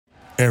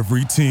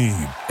Every team,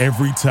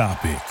 every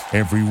topic,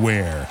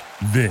 everywhere.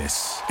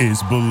 This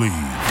is Believe.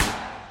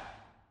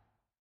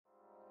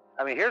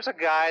 I mean, here's a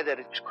guy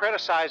that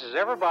criticizes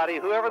everybody,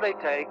 whoever they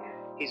take.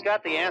 He's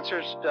got the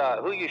answers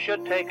to who you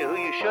should take and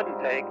who you shouldn't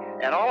take.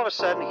 And all of a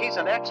sudden, he's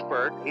an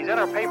expert. He's in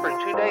our paper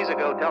 2 days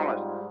ago telling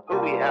us who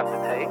we have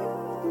to take.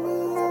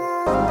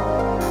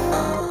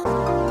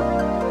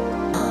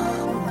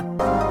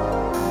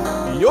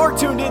 You're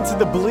tuned into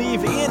the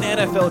Believe in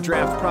NFL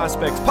Draft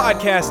Prospects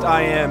podcast.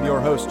 I am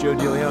your host, Joe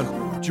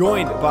DeLeon,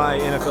 joined by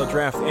NFL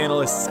Draft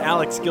analysts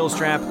Alex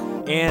Gilstrap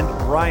and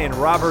Ryan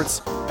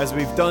Roberts, as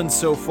we've done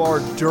so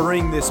far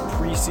during this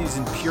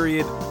preseason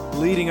period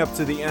leading up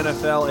to the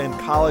NFL and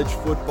college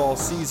football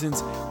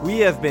seasons. We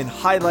have been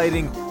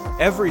highlighting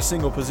every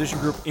single position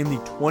group in the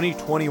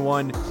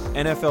 2021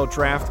 NFL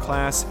draft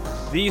class.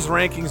 These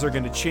rankings are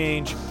going to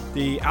change.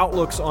 The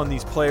outlooks on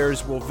these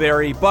players will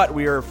vary, but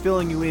we are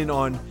filling you in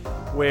on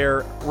where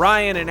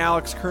Ryan and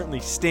Alex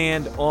currently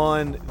stand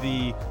on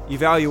the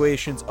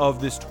evaluations of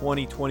this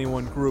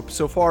 2021 group.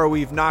 So far,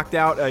 we've knocked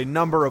out a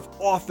number of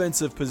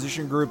offensive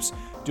position groups,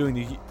 doing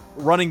the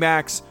running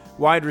backs,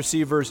 wide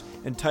receivers,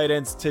 and tight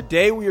ends.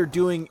 Today, we are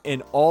doing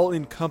an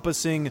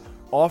all-encompassing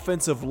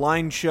offensive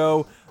line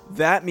show.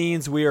 That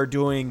means we are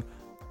doing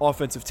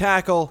offensive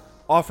tackle,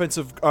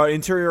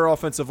 interior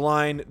offensive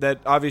line,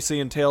 that obviously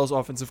entails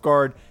offensive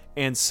guard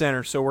and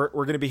center. So we're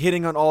going to be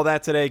hitting on all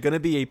that today. Going to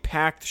be a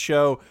packed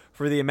show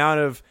for the amount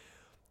of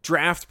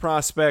draft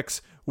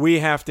prospects we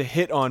have to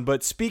hit on.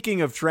 But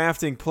speaking of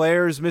drafting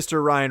players,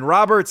 Mr. Ryan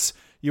Roberts,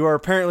 you are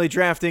apparently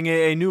drafting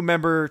a new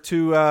member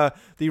to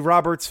the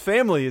Roberts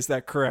family. Is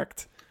that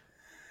correct?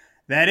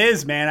 That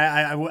is, man.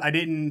 I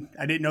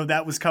didn't know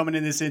that was coming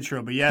in this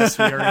intro, but yes,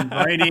 we are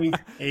inviting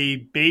a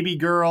baby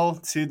girl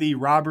to the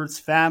Roberts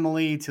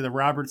family, to the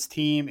Roberts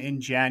team in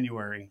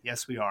January.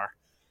 Yes, we are.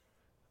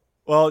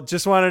 Well,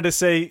 just wanted to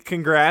say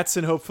congrats,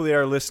 and hopefully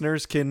our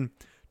listeners can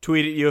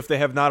tweet at you if they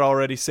have not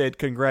already said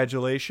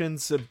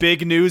congratulations.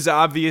 Big news,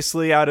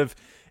 obviously, out of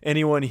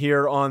anyone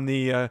here on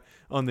the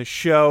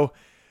show.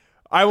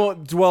 I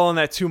won't dwell on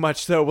that too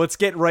much, though. Let's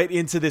get right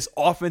into this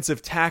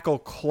offensive tackle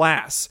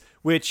class,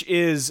 which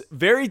is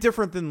very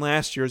different than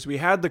last year's. We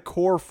had the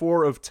core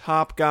four of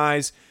top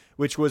guys,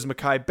 which was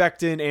Mekhi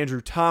Becton,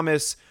 Andrew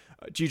Thomas,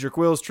 Jedrick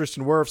Wills,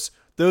 Tristan Wirfs.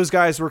 Those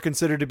guys were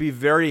considered to be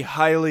very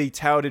highly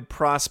touted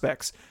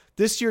prospects.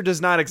 This year does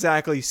not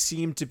exactly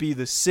seem to be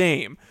the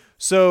same.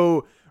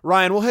 So,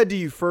 Ryan, we'll head to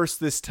you first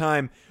this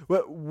time.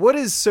 What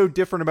is so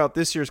different about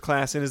this year's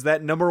class, and is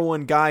that number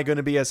one guy going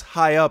to be as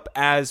high up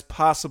as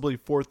possibly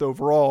fourth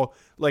overall,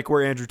 like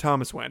where Andrew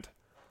Thomas went?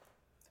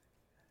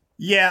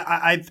 Yeah,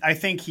 I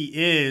think he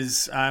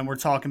is. We're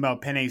talking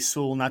about Penei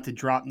Sewell, not to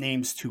drop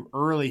names too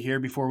early here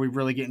before we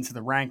really get into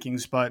the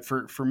rankings, but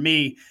for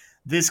me,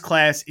 this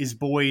class is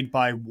buoyed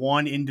by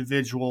one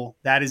individual.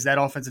 That is that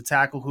offensive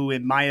tackle who,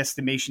 in my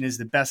estimation, is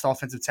the best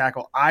offensive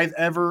tackle I've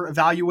ever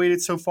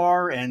evaluated so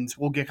far. And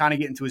we'll get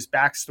into his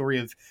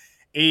backstory of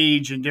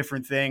age and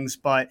different things.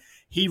 But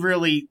he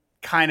really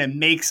kind of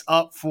makes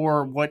up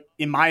for what,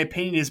 in my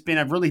opinion, has been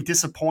a really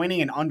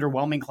disappointing and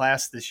underwhelming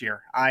class this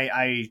year.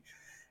 I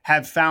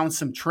have found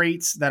some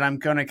traits that I'm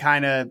going to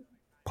kind of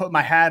put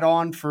my hat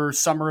on for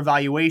summer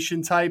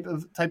evaluation type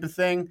of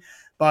thing.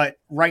 But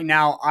right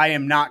now, I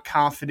am not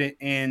confident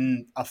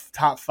in a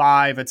top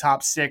five, a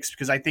top six,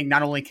 because I think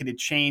not only can it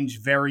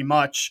change very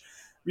much,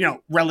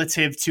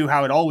 relative to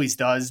how it always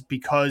does,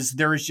 because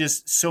there's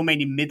just so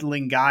many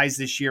middling guys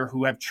this year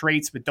who have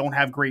traits but don't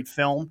have great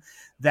film,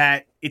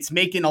 that it's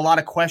making a lot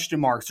of question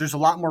marks. There's a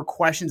lot more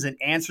questions than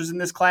answers in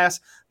this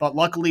class, but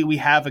luckily we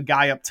have a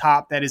guy up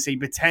top that is a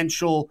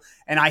potential,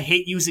 and I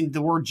hate using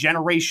the word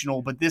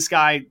generational, but this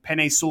guy,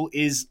 Penei Sewell,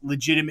 is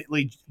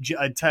legitimately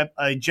a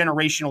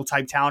generational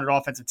type talented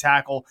offensive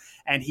tackle,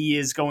 and he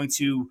is going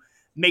to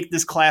make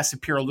this class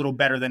appear a little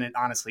better than it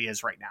honestly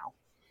is right now.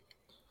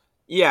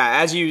 Yeah,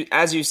 as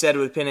you said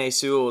with Penei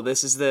Sewell,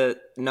 this is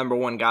the number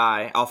one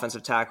guy,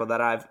 offensive tackle,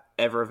 that I've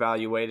ever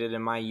evaluated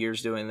in my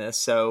years doing this.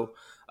 So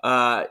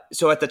at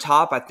the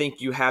top, I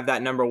think you have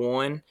that number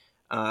one.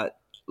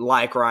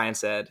 Like Ryan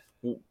said,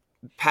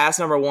 past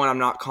number one, I'm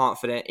not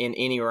confident in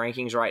any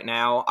rankings right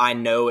now. I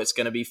know it's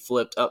going to be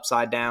flipped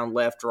upside down,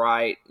 left,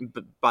 right,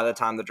 by the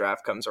time the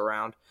draft comes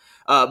around.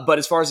 But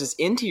as far as this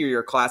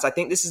interior class, I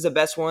think this is the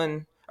best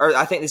one, or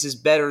I think this is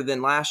better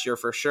than last year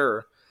for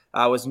sure.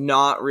 I was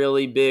not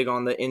really big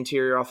on the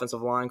interior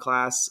offensive line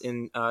class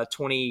in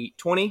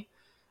 2020.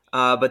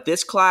 But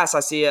this class,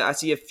 I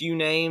see a few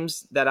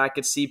names that I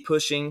could see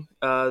pushing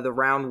the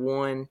round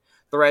one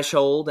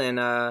threshold, and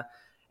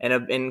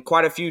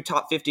quite a few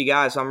top 50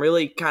 guys. So I'm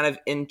really kind of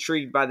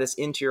intrigued by this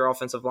interior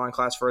offensive line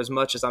class, for as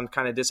much as I'm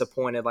kind of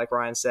disappointed, like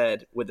Ryan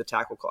said, with the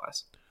tackle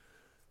class.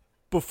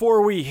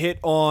 Before we hit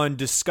on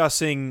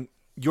discussing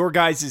your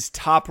guys'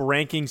 top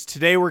rankings,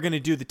 today we're going to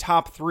do the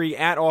top three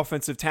at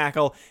offensive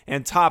tackle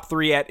and top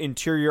three at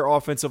interior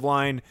offensive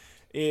line,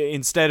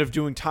 instead of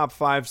doing top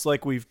fives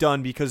like we've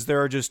done, because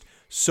there are just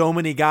so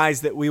many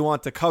guys that we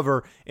want to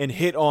cover and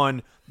hit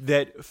on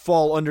that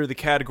fall under the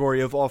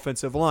category of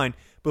offensive line.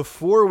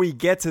 Before we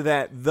get to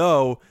that,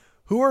 though,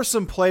 who are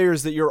some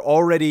players that you're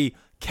already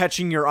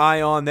catching your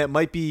eye on that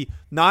might be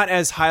not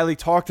as highly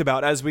talked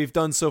about as we've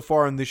done so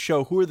far in this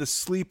show? Who are the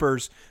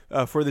sleepers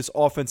for this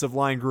offensive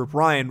line group?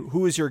 Ryan,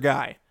 who is your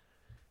guy?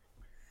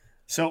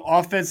 So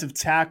offensive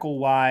tackle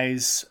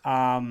wise,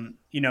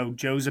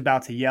 Joe's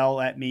about to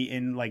yell at me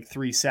in like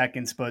 3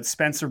 seconds, but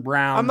Spencer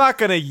Brown. I'm not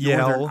going to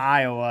yell. Northern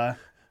Iowa.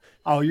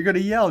 Oh, you're going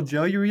to yell,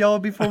 Joe. You were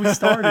yelling before we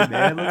started,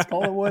 man. Let's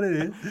call it what it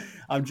is.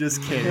 I'm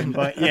just kidding.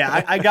 But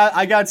yeah,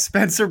 I got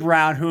Spencer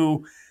Brown,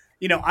 who,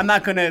 I'm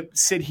not going to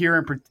sit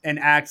here and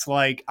act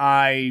like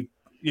I,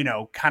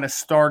 kind of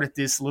started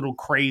this little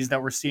craze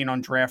that we're seeing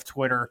on draft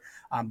Twitter,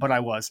 but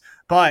I was.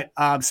 But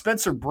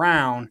Spencer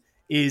Brown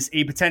is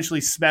a potentially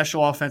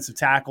special offensive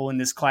tackle in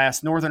this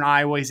class. Northern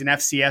Iowa, he's an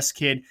FCS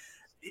kid.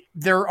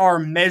 There are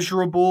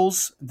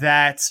measurables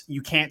that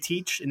you can't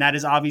teach, and that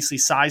is obviously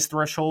size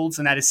thresholds,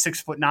 and that is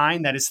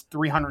 6'9", that is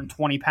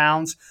 320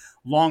 pounds,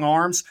 long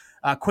arms.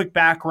 Quick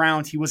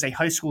background, he was a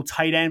high school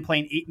tight end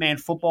playing 8-man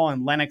football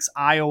in Lenox,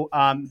 Iowa,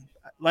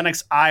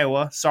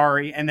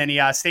 and then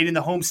he stayed in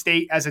the home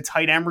state as a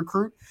tight end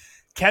recruit.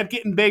 Kept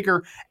getting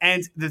bigger,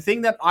 and the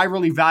thing that I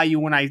really value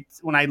when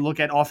I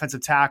look at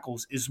offensive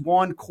tackles is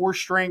 1, core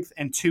strength,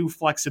 and 2,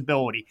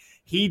 flexibility.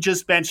 He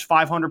just benched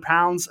 500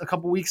 pounds a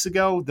couple weeks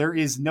ago. There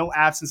is no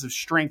absence of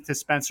strength to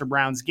Spencer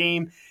Brown's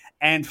game,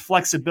 and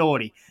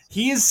flexibility.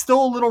 He is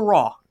still a little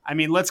raw. I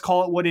mean, let's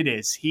call it what it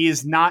is. He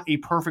is not a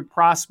perfect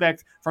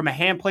prospect from a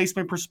hand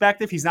placement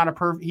perspective. He's not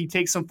he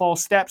takes some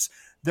false steps.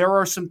 There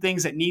are some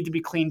things that need to be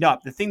cleaned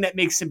up. The thing that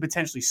makes him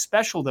potentially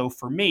special, though,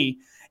 for me,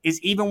 is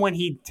even when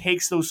he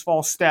takes those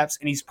false steps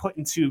and he's put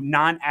into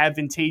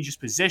non-advantageous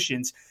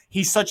positions,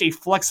 he's such a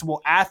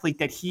flexible athlete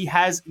that he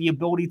has the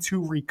ability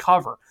to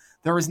recover.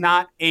 There is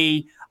not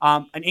an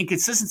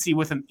inconsistency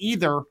with him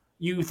either.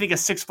 You think a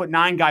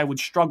 6'9" guy would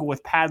struggle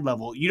with pad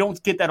level. You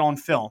don't get that on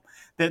film.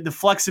 The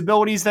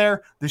flexibility is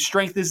there. The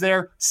strength is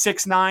there.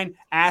 6'9",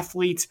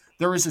 athlete.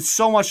 There is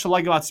so much to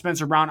like about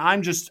Spencer Brown.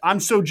 I'm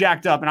so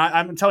jacked up. And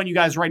I'm telling you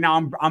guys right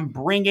now, I'm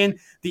bringing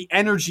the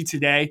energy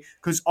today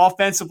because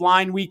offensive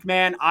line week,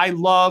 man,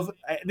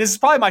 this is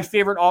probably my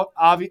favorite,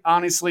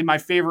 honestly, my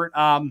favorite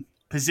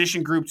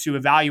position group to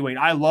evaluate.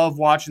 I love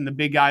watching the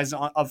big guys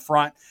up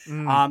front.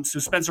 So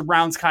Spencer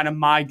Brown's kind of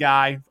my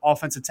guy.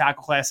 Offensive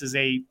tackle class is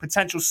a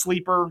potential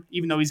sleeper,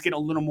 even though he's getting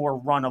a little more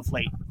run of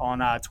late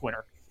on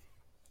Twitter.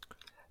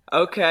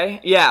 Okay,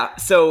 yeah.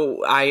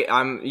 So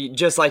I'm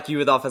just like you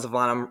with offensive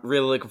line. I'm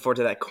really looking forward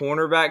to that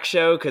cornerback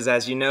show because,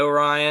 as you know,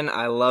 Ryan,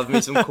 I love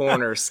me some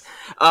corners.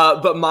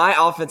 But my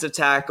offensive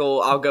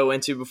tackle I'll go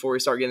into before we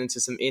start getting into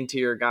some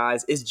interior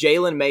guys is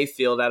Jalen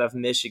Mayfield out of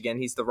Michigan.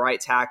 He's the right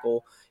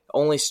tackle.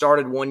 Only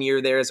started 1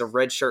 year there as a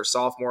redshirt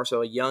sophomore,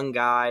 so a young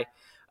guy.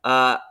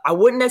 I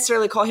wouldn't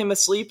necessarily call him a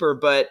sleeper,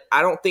 but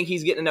I don't think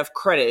he's getting enough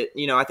credit.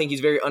 I think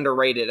he's very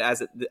underrated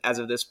as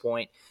of this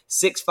point.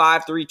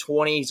 6'5",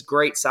 320, he's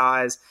great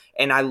size,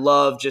 and I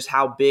love just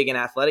how big and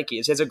athletic he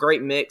is. He has a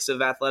great mix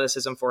of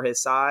athleticism for his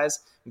size,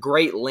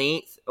 great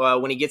length.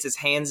 When he gets his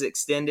hands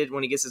extended,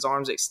 when he gets his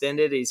arms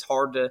extended, he's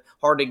hard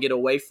to get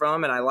away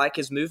from, and I like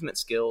his movement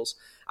skills.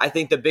 I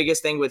think the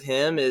biggest thing with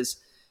him is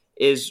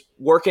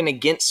working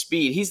against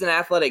speed. He's an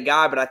athletic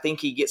guy, but I think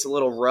he gets a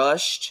little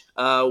rushed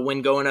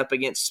when going up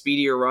against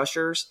speedier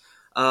rushers.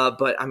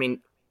 But, I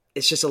mean,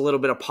 it's just a little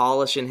bit of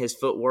polish in his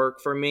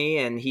footwork for me,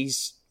 and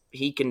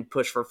he can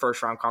push for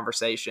first-round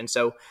conversation.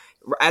 So,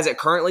 as it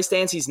currently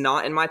stands, he's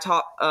not in my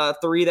top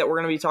 3 that we're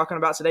going to be talking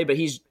about today, but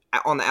he's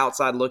on the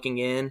outside looking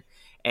in,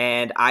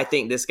 and I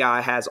think this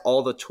guy has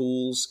all the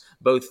tools,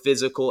 both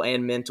physical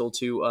and mental,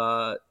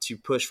 to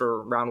push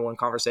for round 1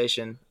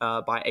 conversation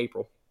by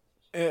April.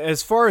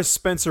 As far as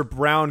Spencer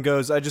Brown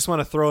goes, I just want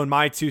to throw in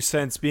my 2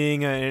 cents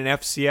being an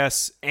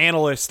FCS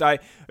analyst. I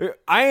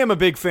am a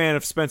big fan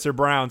of Spencer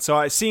Brown,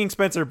 so seeing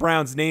Spencer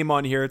Brown's name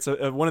on here, it's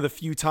one of the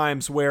few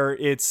times where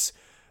it's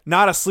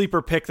not a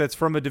sleeper pick that's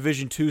from a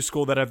Division II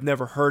school that I've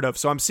never heard of.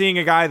 So I'm seeing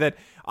a guy that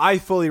I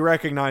fully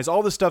recognize.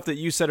 All the stuff that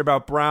you said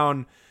about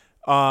Brown,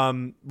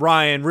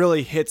 Ryan,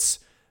 really hits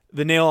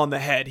the nail on the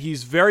head.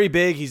 He's very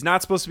big. He's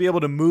not supposed to be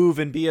able to move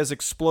and be as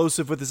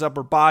explosive with his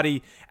upper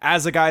body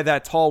as a guy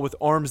that tall with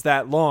arms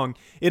that long.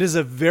 It is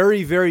a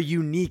very, very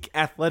unique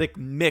athletic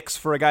mix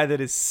for a guy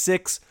that is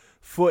 6'9",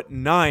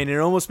 and it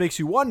almost makes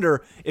you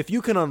wonder if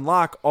you can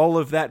unlock all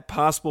of that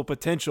possible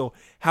potential,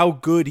 how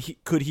good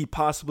could he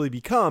possibly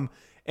become?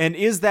 And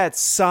is that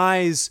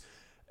size,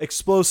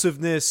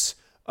 explosiveness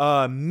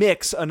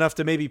mix enough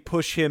to maybe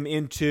push him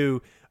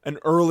into an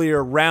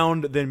earlier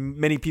round than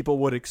many people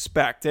would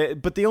expect?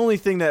 But the only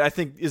thing that I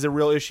think is a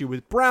real issue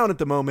with Brown at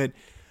the moment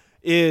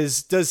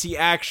is, does he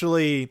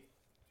actually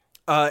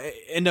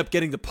end up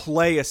getting to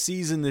play a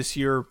season this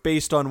year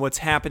based on what's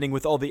happening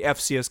with all the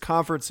FCS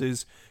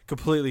conferences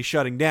completely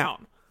shutting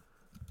down?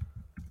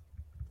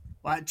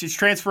 Well, just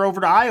transfer over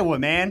to Iowa,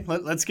 man.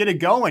 Let's get it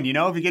going.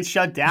 If you get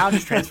shut down,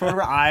 just transfer over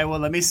to Iowa.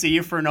 Let me see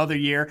you for another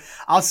year.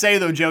 I'll say,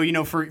 though,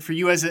 Joe, for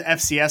you as an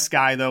FCS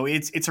guy, though,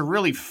 it's a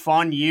really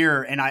fun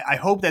year, and I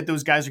hope that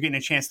those guys are getting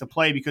a chance to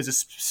play because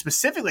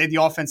specifically at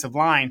the offensive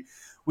line,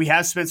 We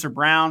have Spencer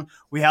Brown.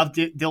 We have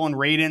Dylan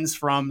Radins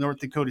from North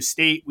Dakota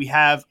State. We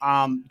have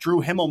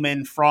Drew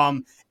Himmelman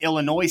from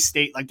Illinois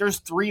State. Like, there's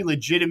 3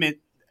 legitimate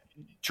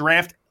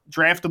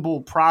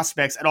draftable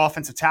prospects at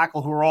offensive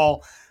tackle who are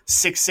all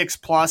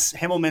 6'6" plus.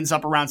 Himmelman's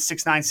up around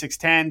 6'9",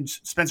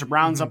 6'10". Spencer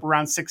Brown's up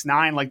around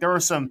 6'9". Like, there are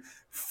some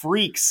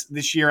freaks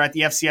this year at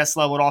the FCS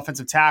level at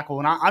offensive tackle,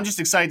 and I'm just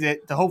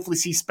excited to hopefully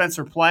see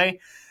Spencer play.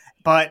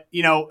 But,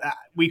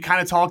 we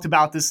kind of talked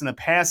about this in the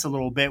past a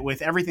little bit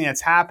with everything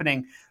that's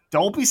happening.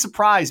 Don't be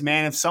surprised,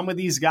 man, if some of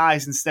these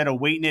guys, instead of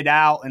waiting it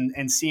out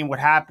and seeing what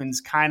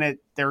happens,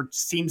 there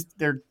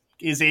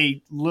is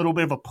a little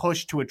bit of a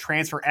push to a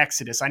transfer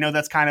exodus. I know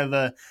that's kind of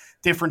a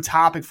different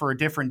topic for a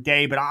different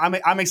day, but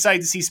I'm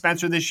excited to see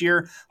Spencer this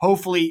year.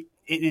 Hopefully,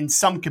 in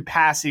some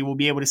capacity, we'll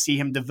be able to see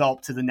him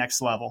develop to the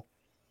next level.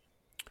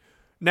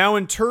 Now,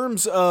 in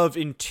terms of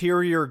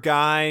interior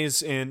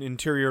guys and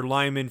interior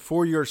linemen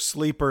for your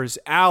sleepers,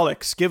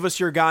 Alex, give us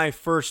your guy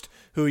first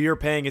who you're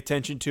paying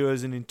attention to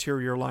as an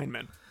interior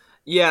lineman.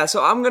 Yeah,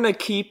 so I'm going to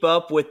keep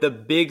up with the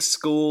big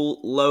school,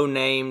 low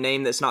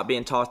name that's not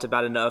being talked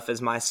about enough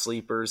as my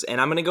sleepers,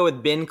 and I'm going to go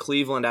with Ben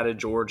Cleveland out of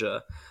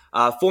Georgia.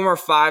 Former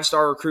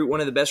 5-star recruit, one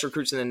of the best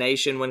recruits in the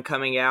nation when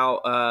coming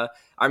out.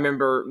 I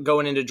remember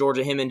going into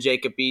Georgia, him and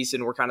Jacob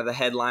Eason were kind of the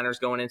headliners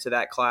going into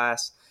that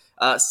class.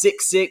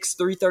 6'6",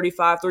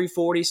 335,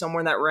 340, somewhere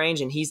in that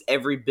range, and he's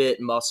every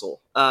bit muscle.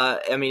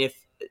 I mean,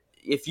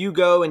 if you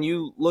go and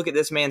you look at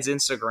this man's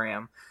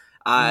Instagram,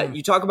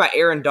 you talk about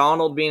Aaron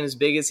Donald being as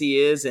big as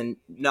he is and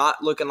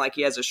not looking like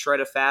he has a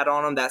shred of fat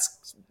on him.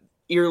 That's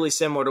eerily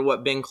similar to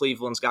what Ben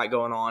Cleveland's got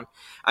going on.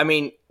 I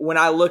mean, when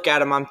I look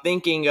at him, I'm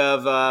thinking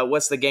of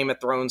what's the Game of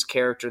Thrones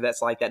character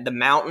that's like that? The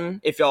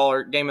Mountain, if y'all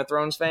are Game of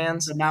Thrones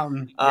fans. The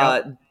Mountain.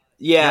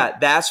 Yep.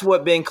 That's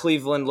what Ben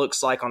Cleveland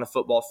looks like on a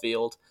football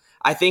field.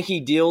 I think he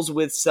deals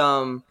with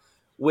some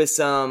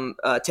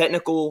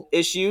technical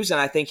issues, and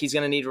I think he's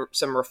going to need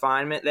some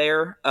refinement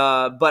there.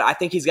 But I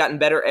think he's gotten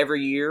better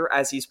every year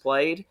as he's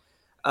played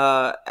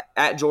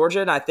at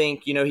Georgia. And I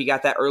think, he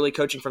got that early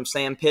coaching from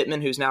Sam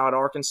Pittman, who's now at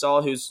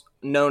Arkansas, who's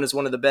known as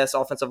one of the best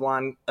offensive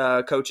line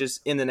coaches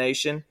in the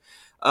nation.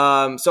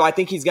 So I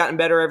think he's gotten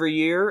better every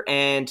year,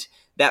 and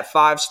that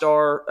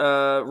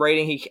 5-star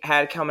rating he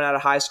had coming out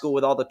of high school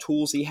with all the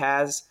tools he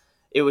has,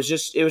 it was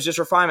just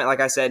refinement,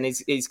 like I said, and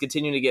he's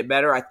continuing to get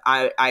better.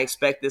 I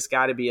expect this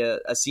guy to be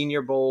a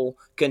Senior Bowl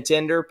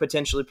contender,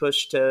 potentially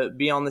pushed to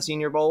be on the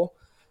Senior Bowl.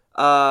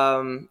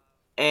 And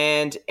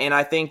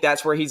I think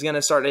that's where he's going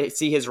to start to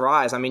see his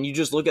rise. I mean, you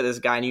just look at this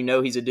guy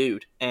and he's a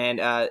dude.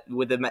 And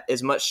with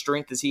as much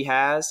strength as he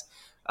has,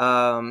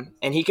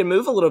 and he can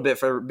move a little bit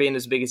for being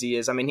as big as he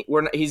is. I mean,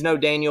 he's no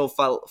Daniel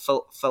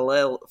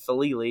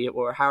Falili,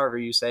 or however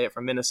you say it,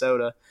 from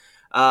Minnesota.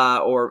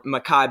 Or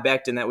Mekhi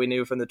Becton that we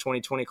knew from the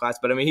 2020 class.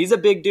 But, I mean, he's a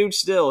big dude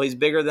still. He's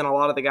bigger than a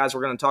lot of the guys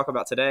we're going to talk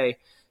about today.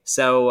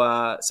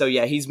 So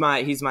yeah, he's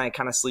my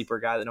kind of sleeper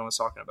guy that no one's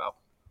talking about.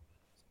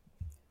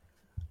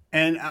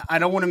 And I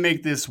don't want to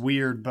make this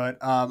weird, but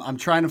I'm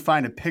trying to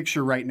find a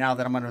picture right now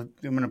that I'm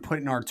gonna put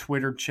in our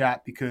Twitter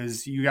chat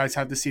because you guys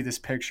have to see this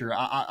picture.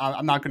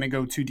 I'm not going to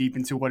go too deep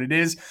into what it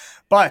is,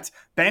 but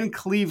Ben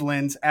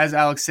Cleveland, as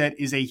Alex said,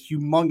 is a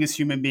humongous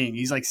human being.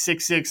 He's like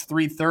 6'6",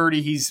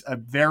 330. He's a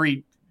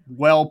very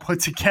well put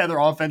together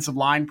offensive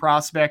line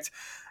prospect.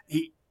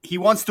 He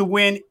wants to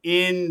win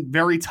in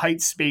very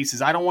tight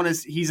spaces.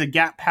 He's a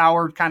gap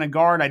powered kind of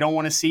guard. I don't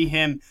want to see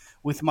him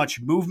with much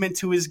movement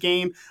to his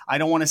game. I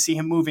don't want to see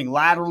him moving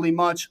laterally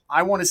much.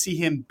 I want to see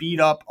him beat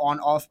up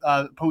on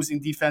opposing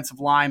defensive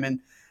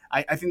linemen.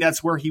 I think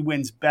that's where he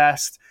wins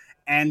best.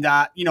 And,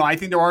 I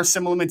think there are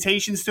some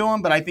limitations to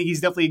him, but I think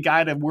he's definitely a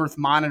guy that's worth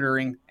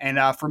monitoring. And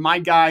for my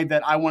guy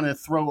that I want to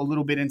throw a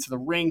little bit into the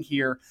ring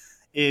here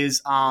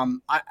is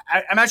I'm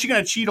actually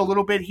going to cheat a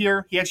little bit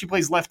here. He actually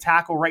plays left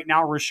tackle right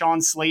now,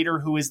 Rashawn Slater,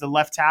 who is the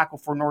left tackle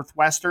for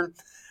Northwestern.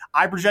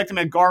 I project him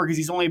at guard because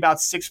he's only about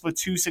 6'2",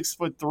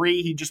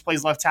 6'3". He just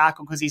plays left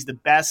tackle because he's the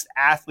best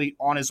athlete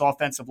on his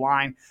offensive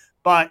line.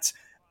 But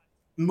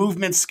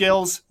movement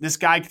skills, this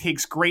guy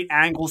takes great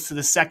angles to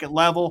the second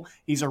level.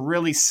 He's a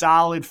really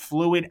solid,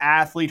 fluid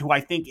athlete who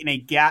I think in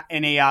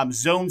a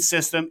zone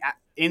system,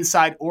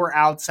 inside or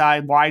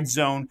outside, wide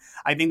zone,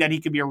 I think that he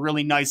could be a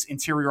really nice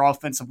interior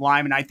offensive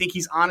lineman. I think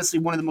he's honestly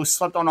one of the most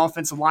slept on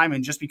offensive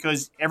linemen just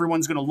because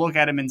everyone's going to look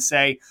at him and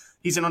say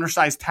he's an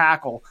undersized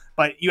tackle.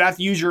 But you have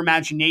to use your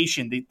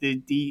imagination.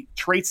 The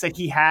traits that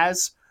he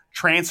has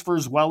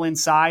transfers well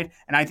inside,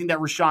 and I think that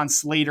Rashawn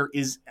Slater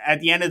is at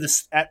the end of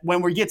this,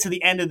 when we get to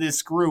the end of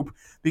this group,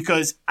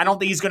 because I don't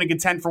think he's going to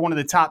contend for one of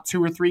the top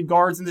 2 or 3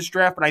 guards in this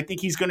draft, but I think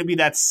he's going to be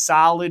that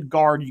solid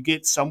guard you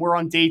get somewhere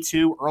on day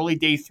 2, early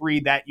day 3,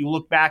 that you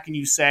look back and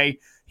you say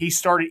he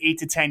started 8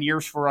 to 10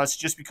 years for us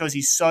just because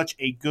he's such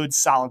a good,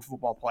 solid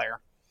football player.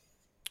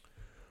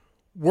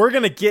 We're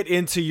going to get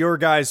into your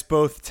guys'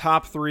 both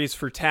top 3s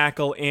for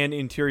tackle and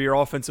interior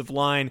offensive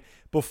line.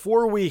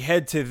 Before we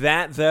head to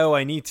that, though,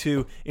 I need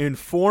to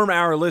inform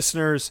our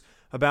listeners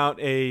about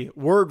a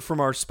word from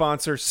our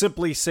sponsor,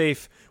 Simply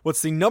Safe.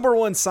 What's the number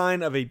one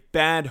sign of a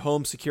bad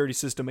home security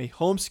system? A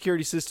home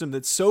security system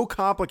that's so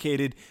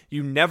complicated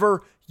you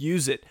never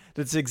use it.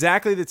 That's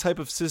exactly the type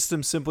of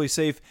system Simply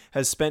Safe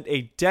has spent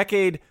a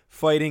decade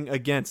fighting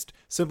against.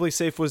 Simply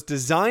Safe was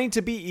designed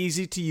to be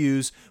easy to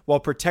use while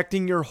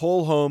protecting your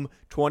whole home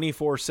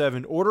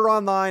 24/7. Order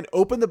online,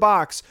 open the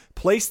box,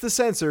 place the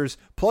sensors,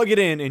 plug it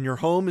in, and your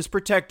home is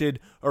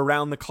protected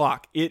around the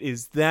clock. It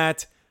is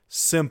that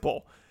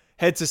simple.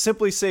 Head to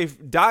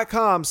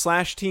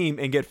simplysafe.com/team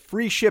and get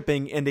free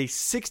shipping and a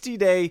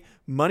 60-day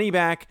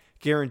money-back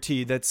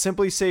guarantee. That's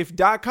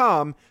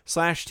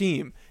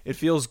simplysafe.com/team. It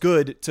feels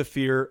good to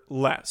fear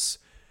less.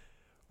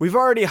 We've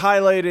already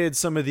highlighted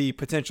some of the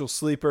potential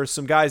sleepers,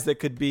 some guys that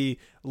could be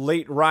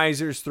late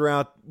risers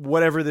throughout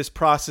whatever this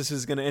process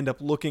is going to end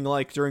up looking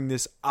like during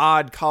this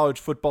odd college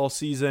football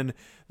season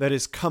that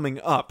is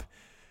coming up.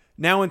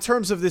 Now, in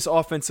terms of this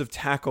offensive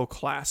tackle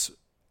class,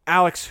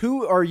 Alex,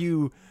 who are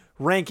you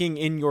ranking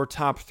in your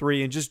top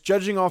three? And just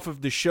judging off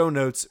of the show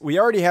notes, we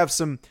already have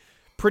some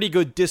pretty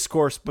good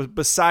discourse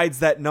besides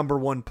that number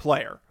one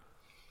player.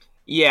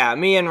 Yeah,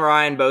 me and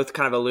Ryan both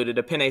kind of alluded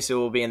to Penei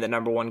Sewell being the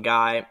number one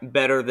guy,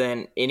 better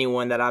than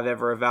anyone that I've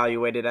ever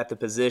evaluated at the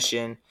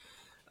position.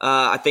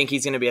 I think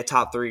he's going to be a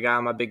top three guy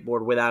on my big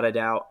board without a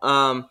doubt.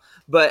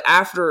 But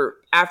after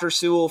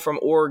Sewell from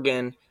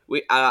Oregon,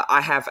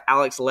 I have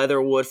Alex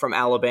Leatherwood from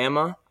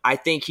Alabama. I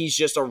think he's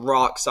just a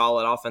rock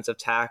solid offensive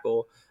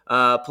tackle.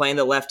 Playing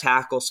the left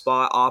tackle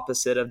spot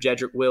opposite of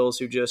Jedrick Wills,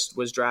 who just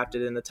was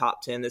drafted in the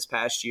top 10 this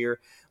past year.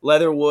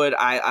 Leatherwood,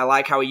 I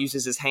like how he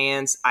uses his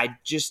hands. I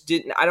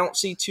don't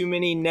see too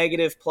many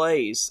negative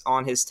plays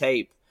on his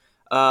tape.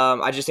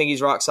 I just think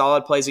he's rock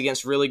solid, plays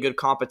against really good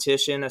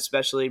competition,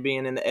 especially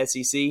being in the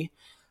SEC,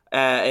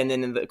 and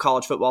then in the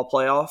college football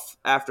playoff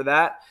after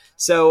that.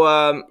 So,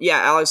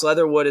 Alex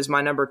Leatherwood is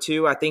my number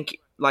two. I think,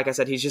 like I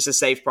said, he's just a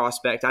safe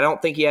prospect. I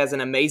don't think he has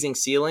an amazing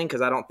ceiling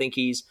because I don't think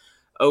he's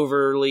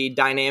overly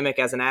dynamic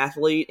as an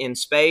athlete in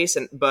space,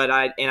 but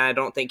I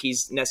don't think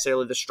he's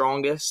necessarily the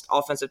strongest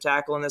offensive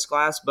tackle in this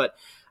class. But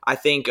I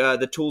think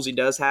the tools he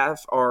does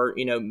have are,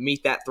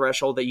 meet that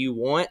threshold that you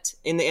want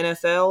in the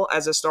NFL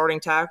as a starting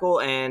tackle,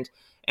 and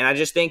I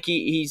just think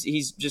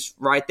he's just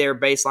right there,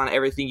 baseline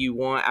everything you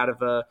want out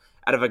of a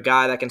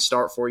guy that can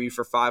start for you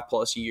for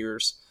 5+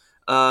 years.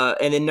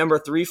 And then number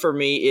three for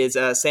me is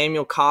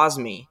Samuel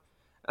Cosmi.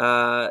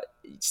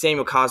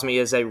 Samuel Cosmi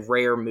is a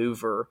rare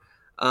mover.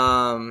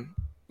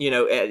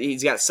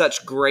 He's got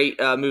such great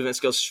movement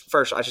skills.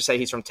 First, I should say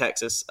he's from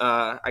Texas.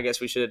 I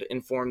guess we should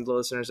inform the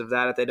listeners of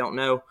that if they don't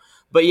know.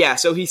 But yeah,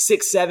 so he's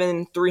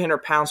 6'7", 300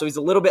 pounds, so he's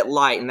a little bit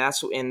light, and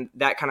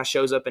that kind of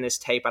shows up in his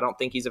tape. I don't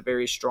think he's a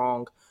very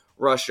strong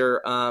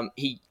rusher. K'Lavon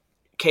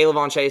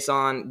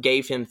Chaisson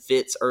gave him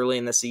fits early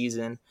in the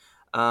season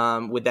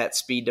with that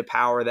speed to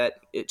power that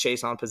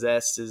Chaisson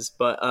possesses.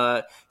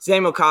 But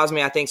Samuel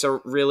Cosmi, I think, is a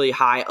really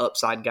high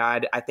upside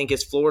guy. I think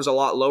his floor is a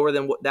lot lower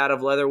than that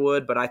of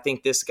Leatherwood, but I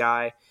think this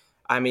guy,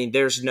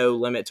 there's no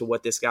limit to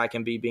what this guy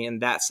can be being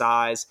that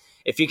size.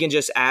 If he can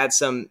just add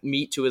some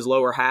meat to his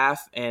lower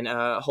half and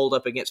hold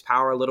up against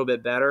power a little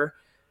bit better,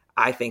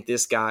 I think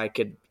this guy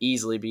could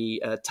easily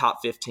be a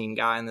top 15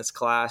 guy in this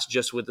class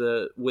just with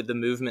the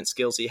movement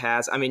skills he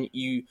has.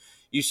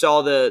 You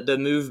saw the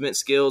movement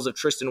skills of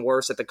Tristan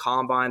Wirfs at the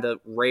combine, the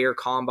rare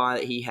combine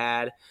that he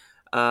had.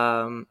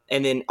 And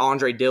then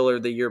Andre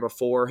Dillard the year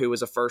before, who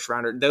was a first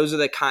rounder. Those are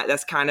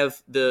that's kind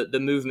of the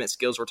movement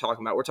skills we're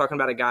talking about. We're talking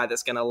about a guy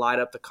that's going to light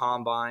up the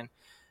combine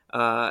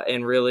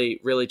and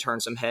really, really turn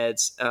some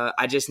heads.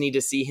 I just need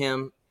to see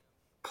him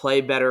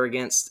play better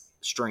against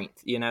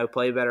strength,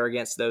 play better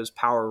against those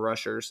power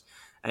rushers.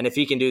 And if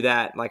he can do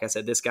that, like I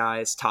said, this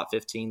guy is top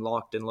 15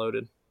 locked and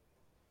loaded.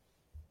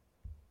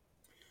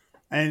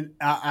 And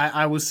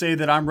I will say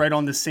that I'm right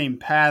on the same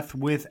path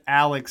with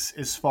Alex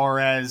as far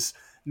as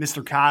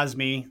Mr.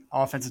 Cosmi,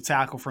 offensive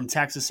tackle from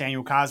Texas,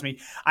 Samuel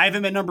Cosmi. I have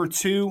him at number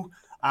two.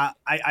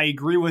 I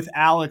agree with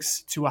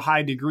Alex to a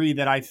high degree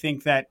that I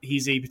think that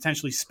he's a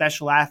potentially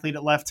special athlete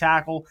at left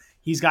tackle.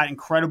 He's got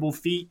incredible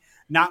feet,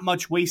 not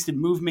much wasted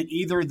movement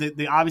either.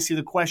 Obviously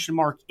the question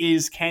mark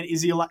is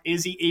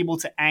he able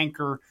to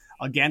anchor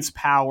against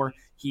power?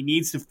 He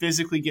needs to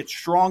physically get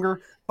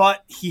stronger,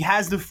 but he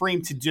has the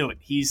frame to do it.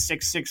 He's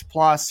 6'6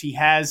 plus. He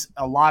has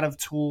a lot of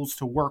tools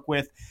to work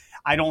with.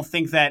 I don't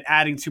think that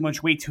adding too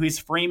much weight to his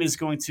frame is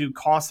going to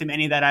cost him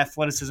any of that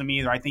athleticism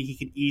either. I think he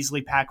can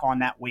easily pack on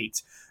that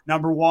weight.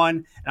 Number one,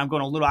 and I'm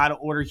going a little out of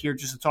order here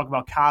just to talk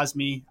about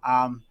Cosmi,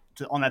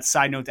 on that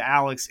side note to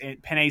Alex,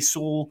 Penei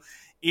Sewell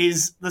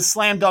is the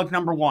slam dunk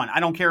number one. I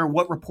don't care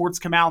what reports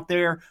come out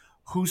there,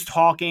 who's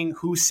talking,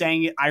 who's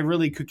saying it. I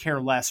really could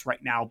care less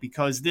right now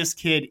because this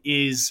kid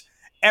is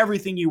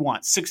everything you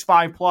want.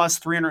 6'5 plus,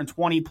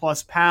 320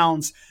 plus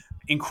pounds,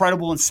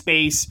 incredible in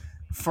space,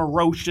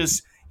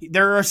 ferocious.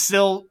 There are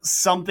still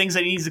some things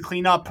that he needs to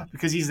clean up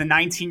because he's a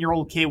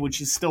 19-year-old kid,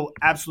 which is still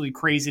absolutely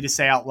crazy to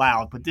say out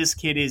loud. But this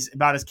kid is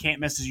about as can't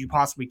miss as you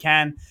possibly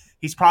can.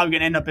 He's probably going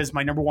to end up as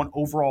my number one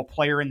overall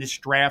player in this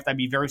draft. I'd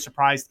be very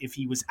surprised if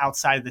he was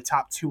outside of the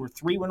top 2 or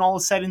 3 when all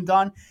is said and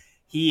done.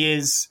 He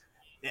is.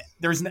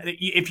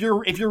 If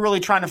you're really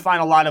trying to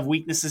find a lot of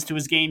weaknesses to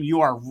his game,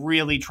 you are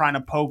really trying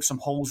to poke some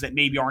holes that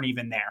maybe aren't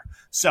even there.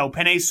 So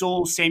Penei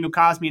Sewell, Samuel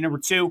Cosmi, number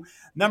 2.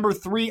 Number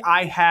 3,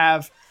 I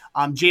have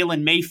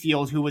Jalen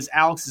Mayfield, who was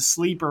Alex's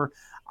sleeper.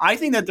 I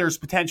think that there's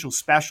potential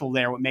special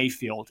there with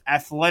Mayfield.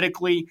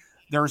 Athletically,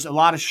 there's a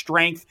lot of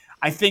strength.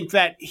 I think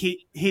that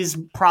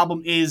his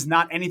problem is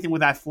not anything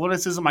with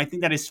athleticism. I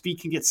think that his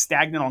feet can get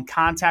stagnant on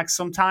contact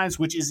sometimes,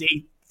 which is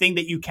a thing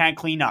that you can't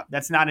clean up.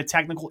 That's not a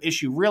technical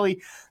issue,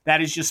 really.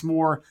 That is just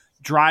more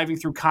driving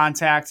through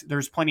contact.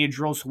 There's plenty of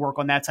drills to work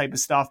on that type of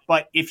stuff.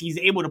 But if he's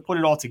able to put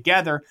it all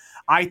together,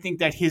 I think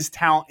that his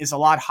talent is a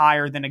lot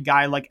higher than a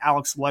guy like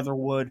Alex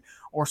Leatherwood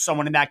or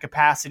someone in that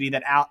capacity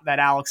that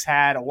Alex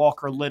had, a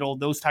Walker Little,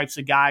 those types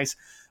of guys.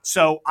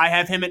 So I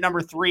have him at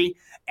number 3,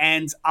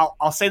 and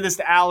I'll say this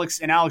to Alex,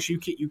 and Alex, you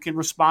can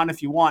respond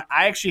if you want.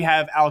 I actually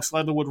have Alex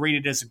Leatherwood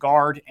rated as a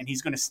guard, and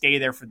he's going to stay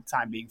there for the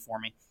time being for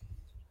me.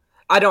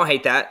 I don't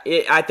hate that.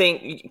 I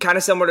think kind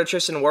of similar to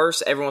Tristan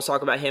Wirfs, everyone's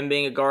talking about him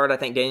being a guard. I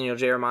think Daniel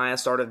Jeremiah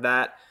started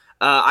that.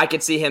 I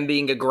could see him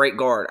being a great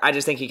guard. I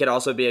just think he could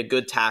also be a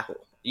good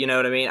tackle. You know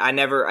what I mean?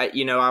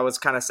 I was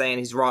kind of saying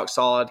he's rock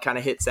solid, kind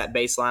of hits that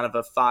baseline of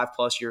a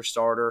 5+ year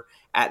starter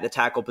at the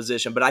tackle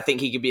position, but I think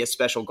he could be a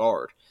special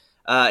guard.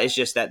 It's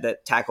just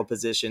that tackle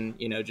position,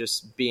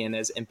 just being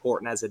as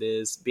important as it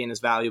is, being as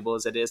valuable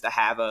as it is to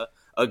have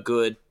a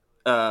good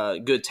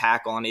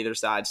tackle on either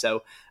side.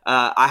 So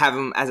I have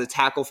him as a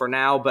tackle for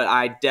now, but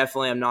I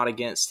definitely am not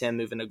against him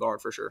moving to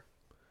guard for sure.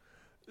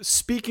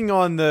 Speaking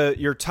on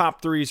your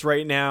top 3s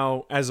right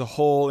now as a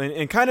whole,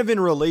 and kind of in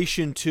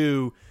relation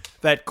to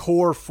that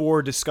core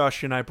 4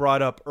 discussion I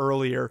brought up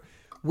earlier,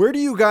 where do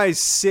you guys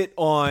sit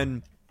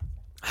on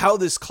how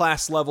this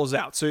class levels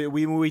out? So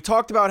we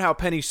talked about how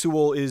Penei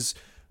Sewell is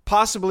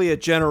possibly a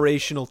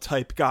generational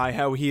type guy,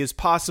 how he is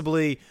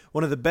possibly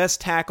one of the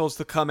best tackles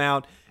to come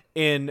out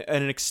in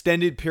an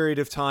extended period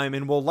of time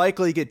and will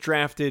likely get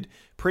drafted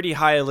pretty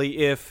highly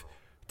if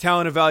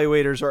talent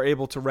evaluators are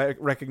able to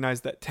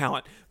recognize that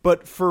talent.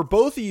 But for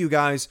both of you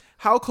guys,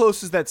 how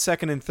close is that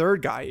second and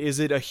third guy? Is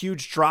it a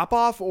huge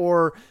drop-off,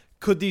 or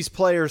could these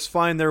players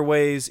find their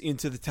ways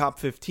into the top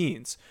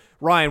 15s?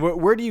 Ryan,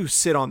 where do you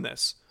sit on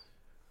this?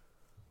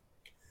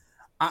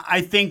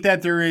 I think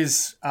that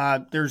there's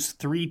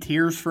 3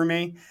 tiers for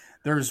me.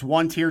 There's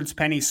one tier, it's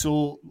Penei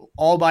Sewell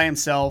all by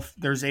himself.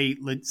 There's a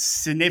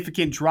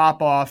significant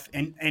drop-off,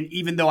 and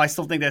even though I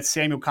still think that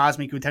Samuel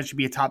Cosmi could potentially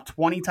be a top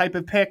 20 type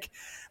of pick,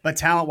 but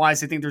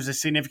talent-wise, I think there's a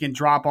significant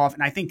drop-off.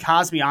 And I think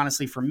Cosmi,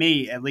 honestly, for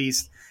me at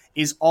least,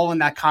 is all in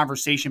that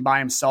conversation by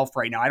himself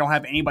right now. I don't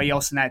have anybody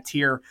else in that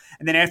tier.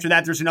 And then after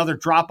that, there's another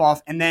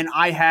drop-off. And then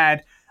I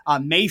had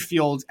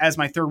Mayfield as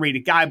my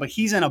third-rated guy, but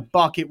he's in a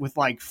bucket with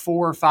like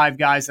 4 or 5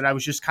 guys that I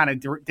was just kind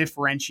of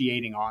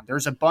differentiating on.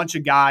 There's a bunch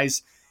of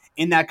guys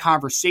in that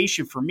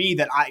conversation for me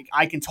that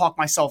I can talk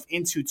myself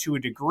into to a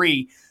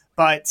degree,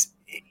 but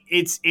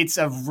it's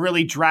a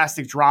really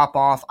drastic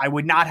drop-off. I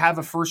would not have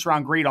a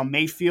first-round grade on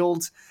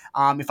Mayfield.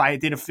 If I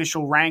did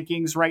official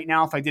rankings right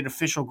now, if I did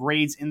official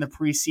grades in the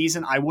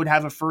preseason, I would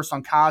have a first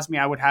on Cosmi.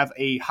 I would have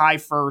a high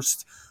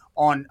first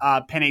on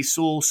Penei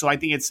Sewell. So I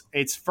think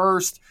it's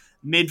first,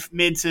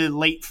 mid to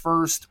late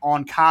first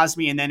on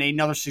Cosmi, and then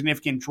another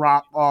significant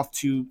drop off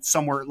to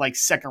somewhere like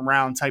second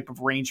round type of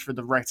range for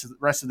the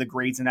rest of the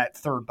grades in that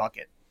third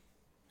bucket.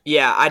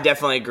 Yeah, I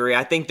definitely agree.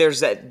 I think there's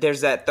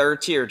that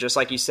third tier, just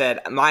like you said.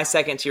 My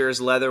second tier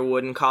is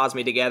Leatherwood and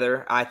Cosmi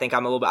together. I think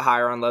I'm a little bit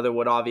higher on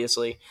Leatherwood,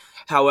 obviously.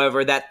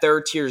 However, that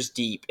third tier is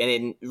deep,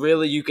 and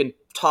really you can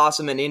toss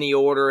them in any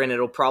order, and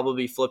it'll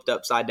probably be flipped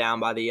upside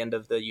down by the end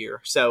of the year.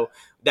 So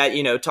that,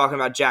 talking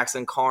about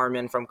Jackson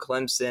Carman from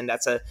Clemson,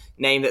 that's a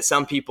name that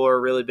some people are a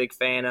really big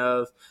fan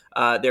of.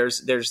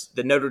 There's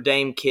the Notre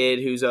Dame kid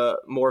who's a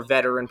more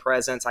veteran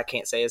presence. I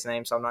can't say his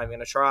name, so I'm not even going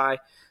to try.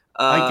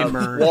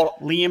 Eichenberg.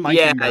 Liam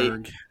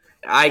Eichenberg.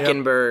 Yeah,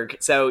 Eichenberg.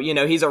 Yep. So,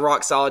 he's a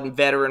rock solid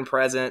veteran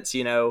presence.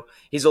 He's a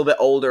little bit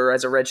older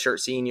as a redshirt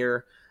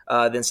senior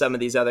than some of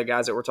these other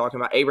guys that we're talking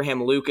about.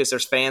 Abraham Lucas,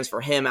 there's fans for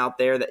him out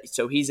there.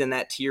 So he's in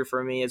that tier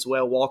for me as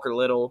well. Walker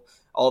Little,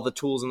 all the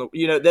tools.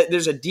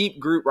 There's a deep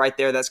group right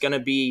there that's going to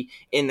be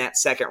in that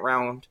second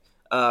round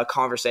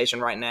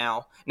conversation right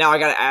now. Now, I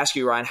got to ask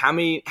you, Ryan, how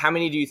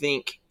many do you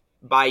think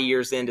by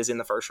year's end is in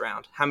the first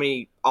round? How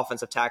many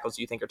offensive tackles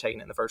do you think are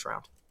taken in the first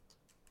round?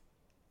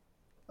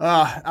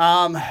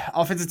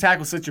 Offensive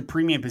tackle is such a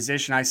premium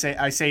position. I say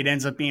it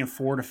ends up being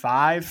 4 to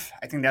 5.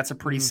 I think that's a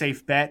pretty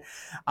safe bet.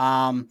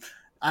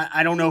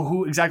 I don't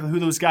know exactly who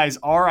those guys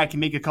are. I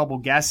can make a couple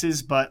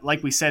guesses, but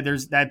like we said,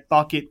 there's that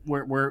bucket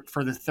where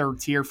for the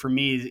third tier for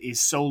me is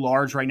so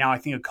large right now. I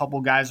think a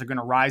couple guys are going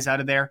to rise out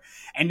of there.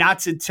 And not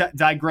to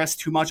digress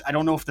too much, I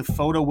don't know if the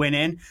photo went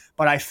in,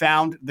 but I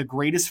found the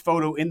greatest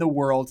photo in the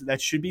world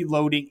that should be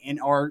loading in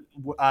our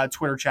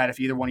Twitter chat. If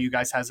either one of you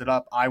guys has it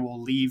up, I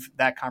will leave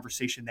that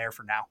conversation there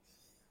for now.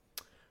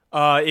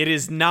 It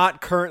is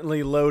not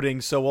currently loading,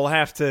 so we'll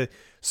have to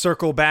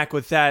circle back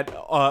with that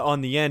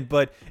on the end.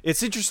 But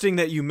it's interesting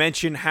that you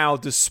mentioned how,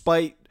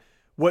 despite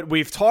what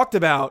we've talked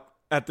about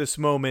at this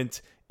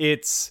moment,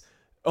 it's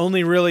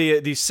only really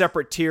these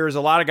separate tiers,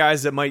 a lot of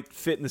guys that might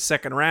fit in the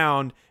second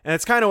round. And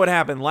that's kind of what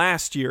happened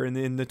last year in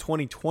the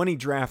 2020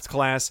 draft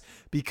class,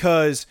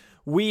 because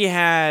we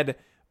had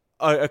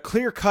a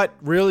clear-cut,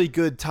 really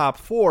good top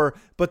 4,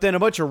 but then a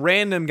bunch of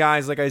random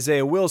guys like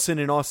Isaiah Wilson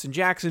and Austin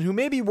Jackson, who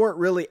maybe weren't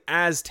really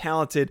as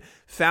talented,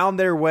 found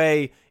their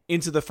way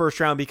into the first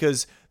round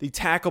because the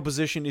tackle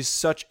position is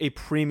such a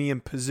premium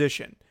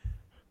position.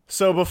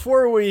 So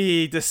before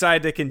we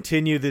decide to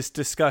continue this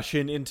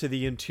discussion into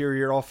the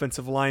interior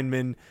offensive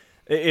linemen,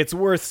 it's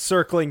worth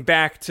circling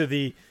back to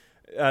the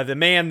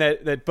man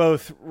that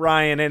both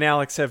Ryan and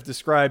Alex have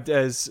described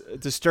as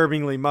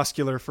disturbingly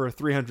muscular for a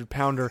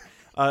 300-pounder.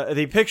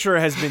 The picture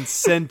has been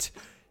sent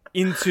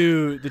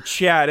into the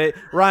chat.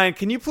 Ryan,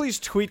 can you please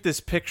tweet this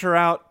picture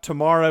out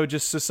tomorrow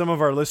just so some of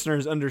our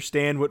listeners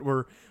understand what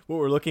we're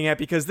looking at?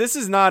 Because this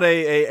is not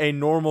a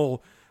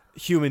normal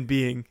human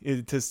being,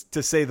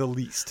 to say the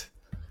least.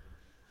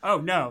 Oh,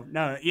 no.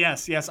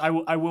 Yes, I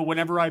will.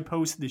 Whenever I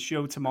post the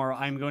show tomorrow,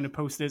 I'm going to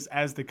post this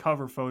as the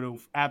cover photo.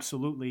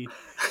 Absolutely.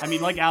 I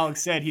mean, like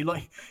Alex said, he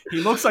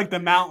looks like the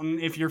Mountain.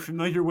 If you're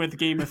familiar with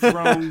Game of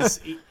Thrones,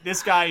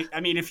 this guy.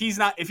 I mean, if he's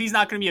not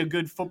going to be a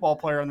good football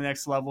player on the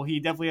next level, he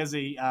definitely has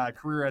a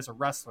career as a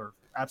wrestler.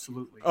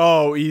 Absolutely.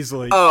 Oh,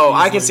 easily.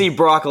 I can see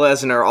Brock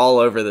Lesnar all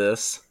over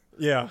this.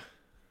 Yeah.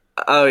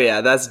 Oh, yeah,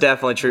 that's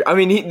definitely true. I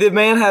mean, the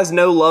man has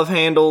no love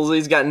handles.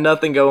 He's got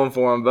nothing going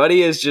for him, but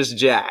he is just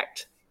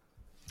jacked.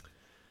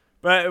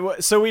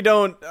 But so we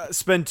don't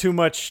spend too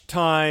much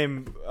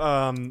time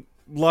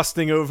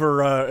lusting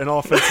over an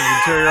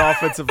interior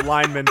offensive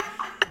lineman.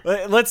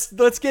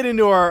 Let's get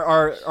into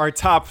our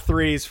top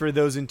threes for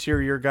those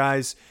interior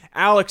guys.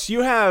 Alex,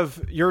 you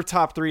have your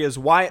top 3 as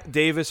Wyatt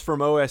Davis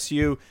from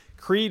OSU,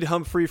 Creed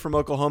Humphrey from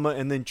Oklahoma,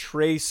 and then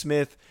Trey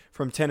Smith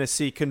from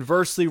Tennessee.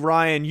 Conversely,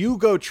 Ryan, you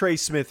go Trey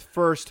Smith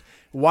first,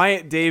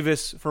 Wyatt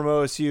Davis from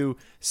OSU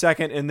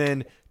second, and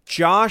then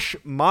Josh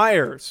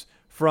Myers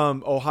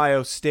from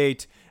Ohio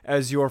State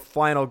as your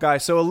final guy.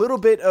 So a little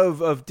bit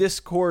of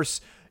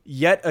discourse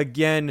yet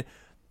again.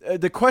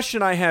 The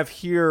question I have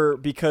here,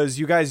 because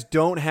you guys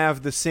don't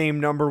have the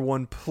same number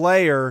 1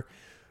 player,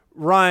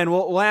 Ryan,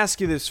 we'll ask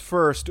you this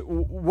first.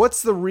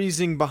 What's the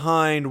reasoning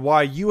behind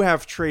why you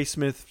have Trey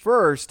Smith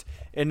first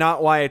and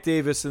not Wyatt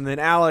Davis? And then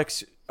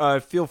Alex,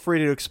 feel free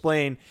to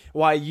explain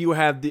why you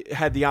had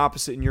the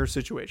opposite in your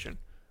situation.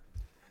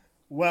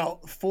 Well,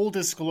 full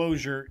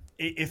disclosure,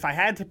 if I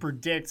had to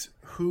predict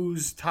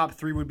whose top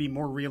 3 would be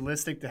more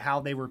realistic to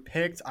how they were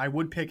picked, I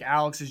would pick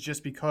Alex's,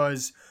 just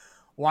because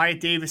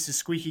Wyatt Davis is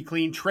squeaky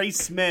clean. Trey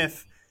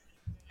Smith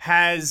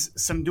has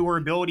some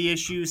durability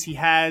issues. He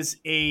has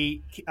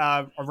a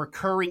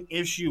recurring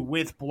issue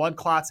with blood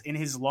clots in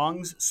his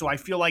lungs. So I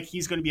feel like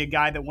he's going to be a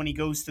guy that when he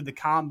goes to the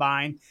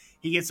combine,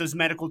 he gets those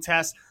medical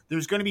tests,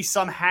 there's going to be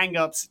some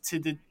hangups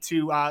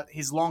to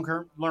his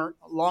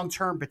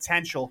long-term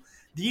potential.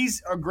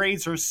 These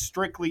grades are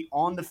strictly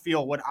on the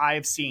field, what I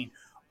have seen.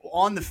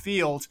 On the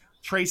field,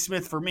 Trey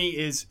Smith for me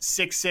is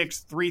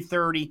 6'6",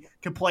 330,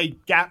 could play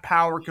gap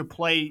power, could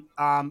play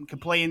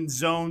in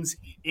zones,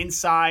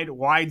 inside,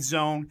 wide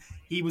zone.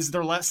 He was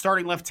their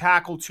starting left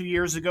tackle 2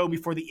 years ago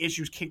before the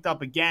issues kicked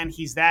up again.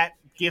 He's that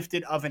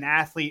gifted of an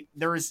athlete.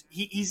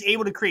 He's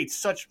able to create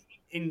such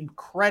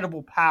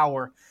incredible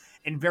power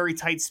in very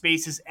tight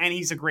spaces, and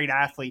he's a great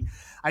athlete.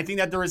 I think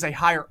that there is a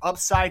higher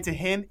upside to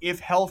him if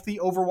healthy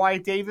over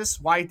Wyatt Davis.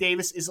 Wyatt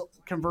Davis is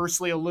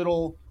conversely a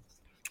little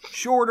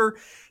shorter.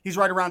 He's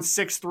right around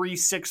 6'3",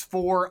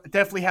 6'4",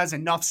 definitely has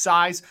enough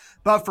size.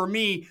 But for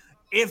me,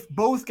 if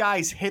both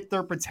guys hit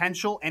their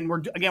potential, and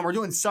we're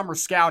doing summer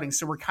scouting,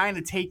 so we're kind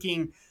of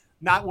taking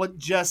not what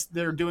just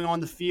they're doing on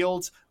the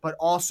fields, but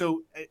also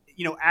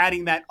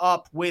adding that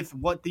up with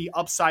what the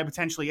upside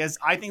potentially is.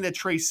 I think that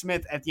Trey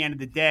Smith at the end of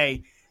the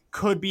day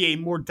could be a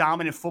more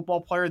dominant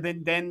football player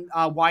than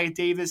Wyatt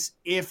Davis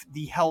if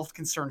the health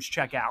concerns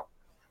check out.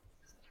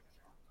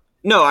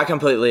 No, I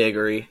completely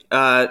agree.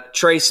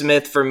 Trey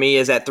Smith for me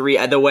is at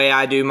 3. The way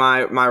I do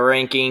my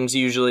rankings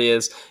usually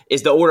is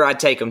the order I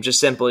take them. Just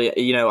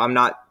simply, I'm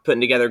not putting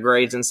together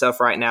grades and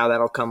stuff right now.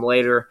 That'll come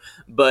later.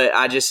 But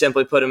I just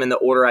simply put them in the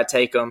order I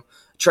take them.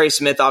 Trey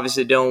Smith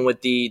obviously dealing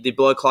with the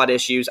blood clot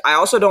issues. I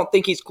also don't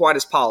think he's quite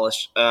as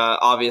polished,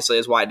 obviously,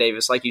 as Wyatt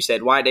Davis. Like you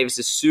said, Wyatt Davis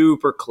is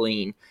super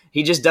clean.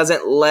 He just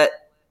doesn't let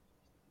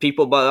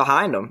people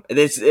behind him.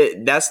 That's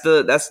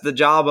the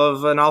job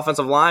of an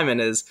offensive lineman,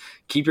 is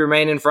keep your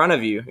man in front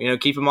of you.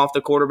 Keep him off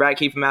the quarterback,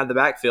 keep him out of the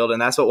backfield,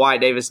 and that's what Wyatt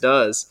Davis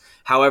does.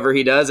 However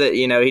he does it,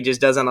 he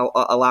just doesn't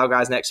allow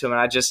guys next to him.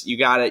 And you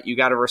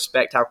gotta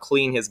respect how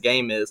clean his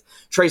game is.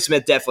 Trey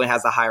Smith definitely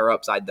has the higher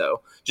upside,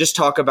 though. Just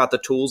talk about the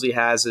tools he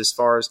has as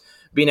far as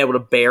being able to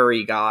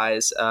bury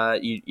guys.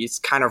 It's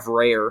kind of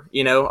rare.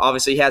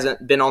 Obviously he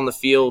hasn't been on the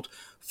field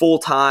full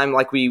time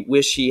like we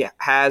wish he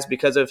has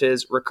because of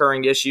his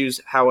recurring issues.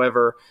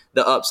 However,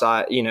 the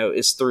upside,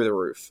 is through the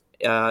roof.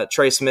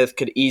 Trey Smith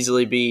could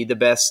easily be the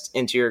best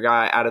interior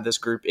guy out of this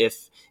group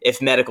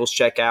if medicals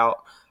check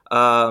out.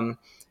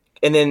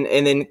 And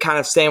then kind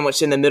of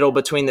sandwiched in the middle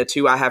between the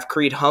two, I have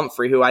Creed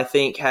Humphrey, who I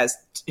think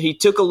he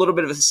took a little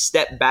bit of a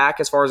step back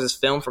as far as his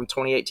film from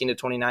 2018 to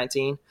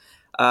 2019.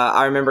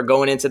 I remember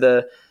going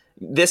into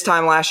this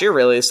time last year,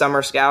 really, the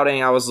summer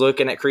scouting, I was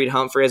looking at Creed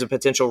Humphrey as a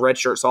potential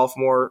redshirt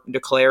sophomore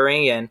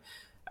declaring, and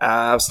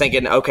I was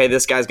thinking, okay,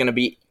 this guy's going to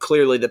be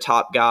clearly the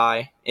top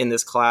guy in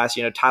this class.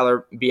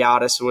 Tyler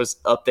Biadasz was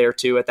up there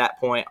too at that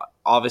point.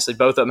 Obviously,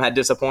 both of them had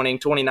disappointing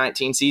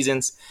 2019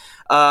 seasons.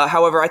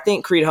 However, I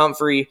think Creed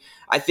Humphrey,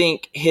 I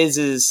think his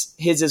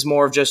is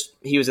more of just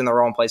he was in the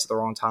wrong place at the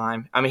wrong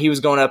time. I mean, he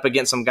was going up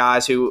against some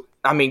guys who,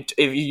 I mean,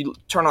 if you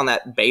turn on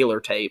that Baylor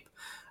tape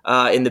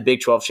in the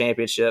Big 12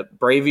 championship,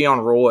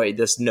 Bravion Roy,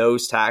 this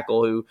nose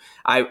tackle who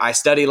I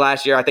studied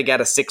last year, I think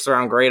had a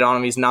 6th-round grade on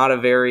him. He's not a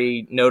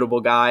very notable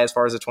guy as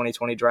far as the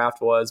 2020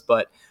 draft was,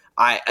 but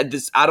I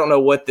don't know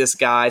what this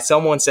guy,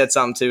 someone said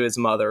something to his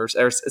mother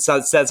or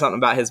said something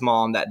about his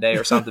mom that day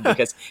or something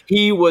because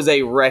he was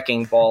a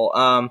wrecking ball.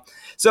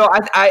 So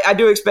I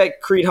do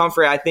expect Creed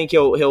Humphrey. I think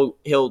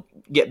he'll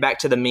get back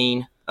to the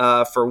mean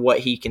for what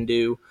he can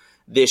do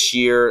this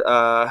year,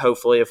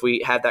 hopefully, if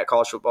we have that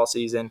college football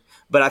season.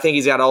 But I think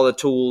he's got all the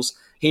tools.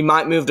 He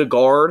might move to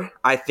guard.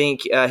 I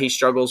think he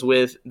struggles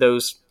with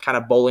those kind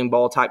of bowling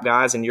ball type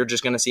guys, and you're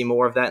just going to see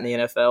more of that in the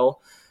NFL.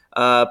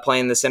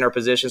 Playing the center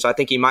position, so I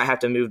think he might have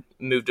to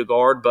move to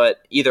guard. But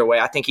either way,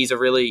 I think he's a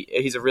really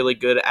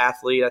good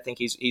athlete. I think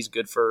he's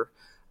good for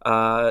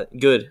a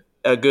good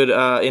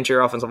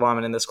interior offensive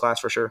lineman in this class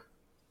for sure.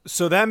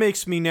 So that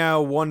makes me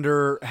now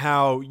wonder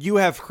how you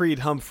have Creed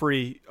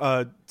Humphrey,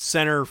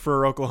 center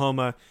for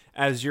Oklahoma,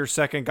 as your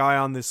second guy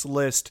on this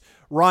list.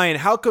 Ryan,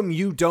 how come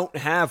you don't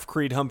have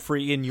Creed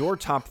Humphrey in your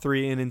top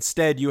 3 and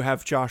instead you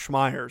have Josh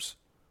Myers?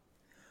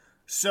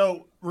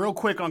 So real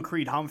quick on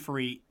Creed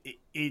Humphrey,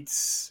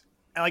 it's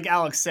like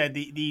Alex said,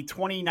 the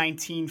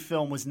 2019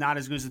 film was not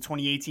as good as the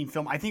 2018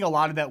 film. I think a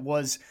lot of that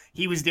was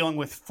he was dealing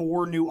with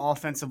 4 new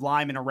offensive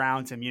linemen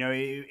around him.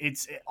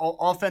 It's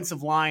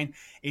offensive line.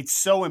 It's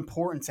so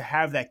important to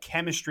have that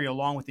chemistry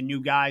along with the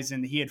new guys,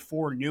 and he had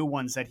 4 new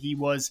ones that he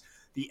was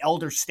the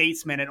elder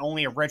statesman and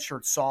only a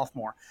redshirt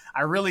sophomore.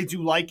 I really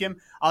do like him.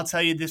 I'll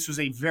tell you, this was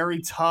a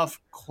very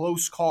tough,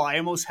 close call. I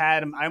almost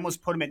had him. I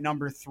almost put him at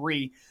number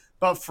 3.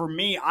 But for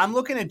me, I'm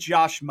looking at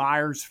Josh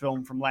Myers'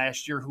 film from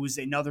last year, who is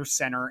another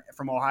center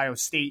from Ohio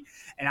State.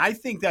 And I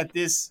think that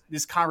this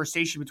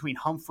conversation between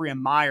Humphrey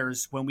and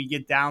Myers, when we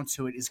get down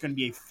to it, is going to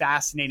be a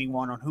fascinating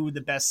one on who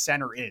the best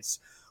center is.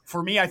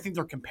 For me, I think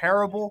they're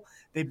comparable.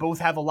 They both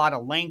have a lot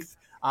of length.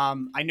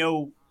 I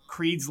know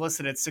Creed's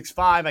listed at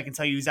 6'5". I can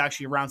tell you he's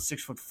actually around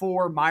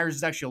 6'4". Myers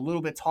is actually a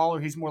little bit taller.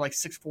 He's more like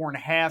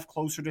 6'4.5",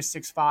 closer to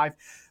 6'5".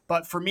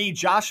 But for me,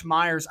 Josh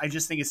Myers, I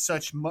just think is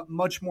such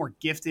much more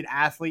gifted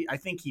athlete. I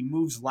think he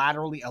moves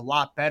laterally a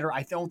lot better.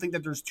 I don't think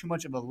that there's too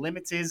much of a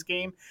limit to his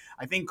game.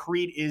 I think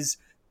Creed is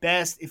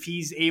best if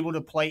he's able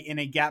to play in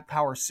a gap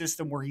power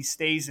system where he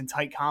stays in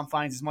tight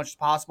confines as much as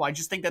possible. I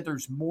just think that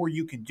there's more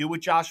you can do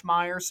with Josh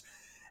Myers.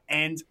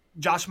 And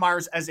Josh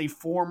Myers, as a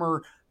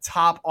former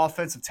top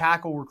offensive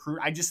tackle recruit,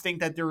 I just think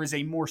that there is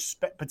a more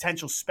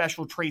potential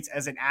special traits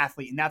as an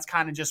athlete. And that's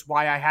kind of just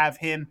why I have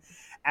him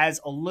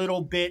as a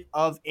little bit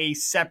of a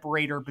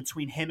separator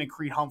between him and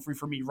Creed Humphrey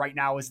for me right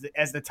now as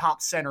the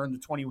top center in the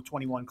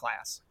 2021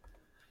 class.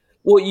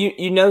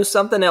 Well,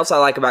 something else I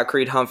like about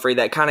Creed Humphrey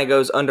that kind of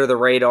goes under the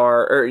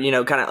radar or,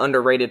 kind of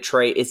underrated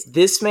trait is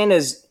this man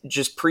is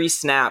just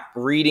pre-snap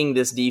reading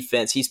this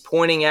defense. He's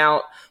pointing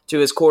out to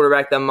his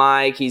quarterback the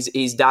mic.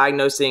 He's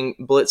diagnosing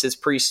blitzes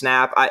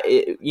pre-snap.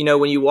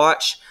 When you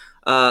watch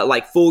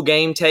like full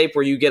game tape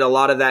where you get a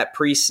lot of that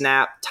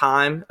pre-snap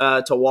time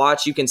to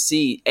watch, you can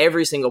see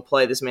every single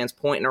play this man's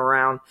pointing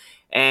around.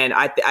 And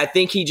I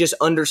think he just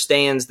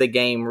understands the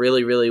game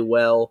really, really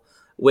well,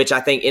 which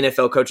I think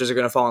NFL coaches are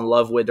going to fall in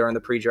love with during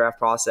the pre-draft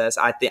process.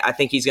 I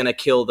think he's going to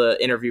kill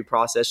the interview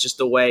process, just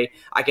the way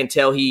I can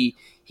tell he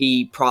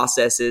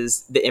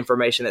processes the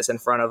information that's in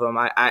front of him.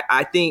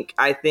 I think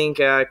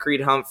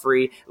Creed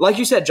Humphrey, like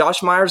you said,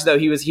 Josh Myers, though,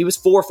 he was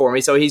 4 for me,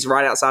 so he's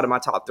right outside of my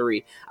top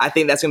 3. I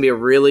think that's going to be a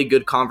really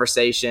good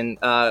conversation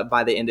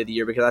by the end of the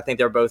year because I think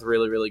they're both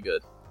really, really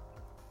good.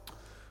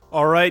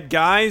 All right,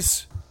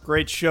 guys,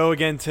 great show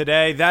again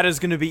today. That is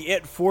going to be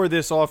it for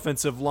this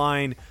offensive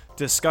line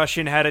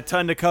discussion. Had a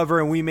ton to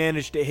cover, and we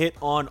managed to hit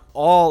on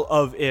all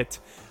of it.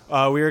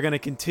 We are going to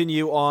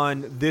continue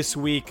on this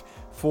week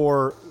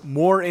for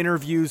more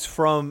interviews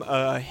from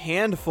a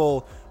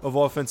handful of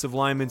offensive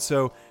linemen,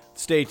 so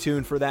stay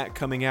tuned for that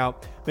coming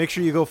out. Make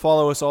sure you go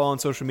follow us all on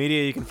social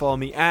media. You can follow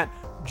me at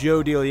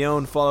Joe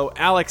DeLeon, follow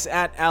Alex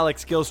at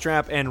Alex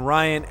Gilstrap, and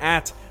Ryan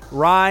at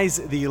Rise,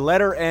 the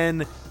letter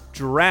N,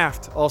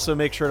 Draft. Also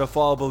make sure to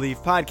follow Believe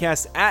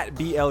Podcast at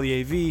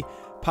BLEAV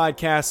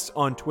Podcasts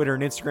on Twitter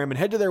and Instagram, and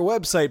head to their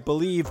website,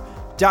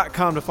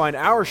 Believe.com, to find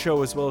our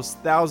show as well as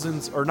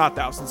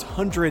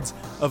hundreds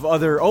of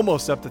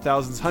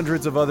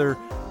other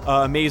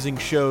amazing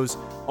shows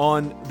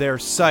on their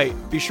site.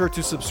 Be sure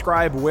to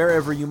subscribe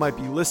wherever you might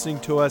be listening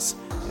to us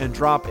and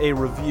drop a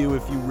review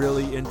if you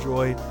really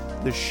enjoy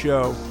the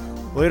show.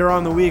 Later on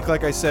in the week,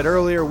 like I said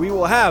earlier, we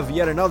will have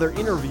yet another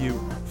interview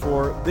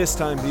for this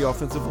time the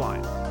offensive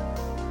line.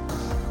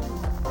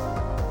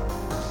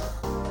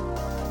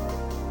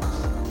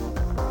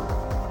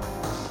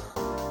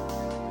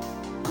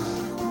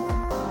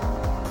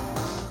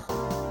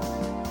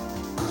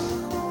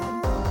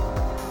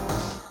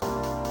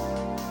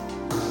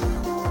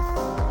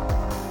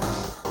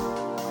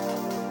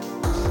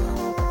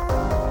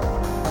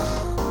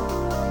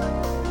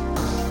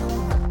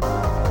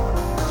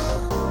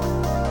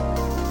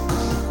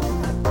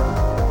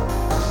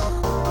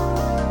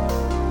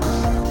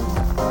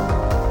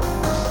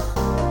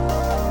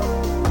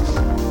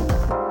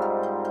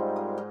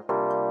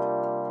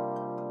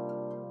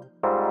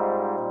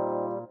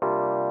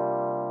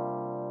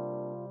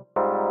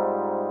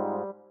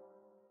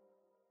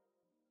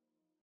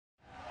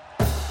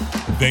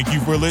 Thank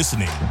you for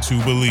listening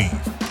to Believe.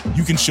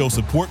 You can show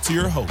support to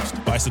your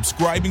host by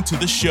subscribing to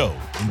the show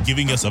and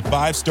giving us a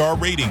 5-star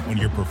rating on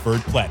your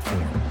preferred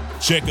platform.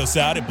 Check us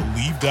out at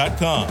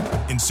Believe.com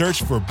and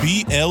search for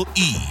BLEAV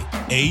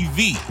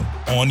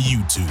on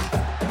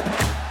YouTube.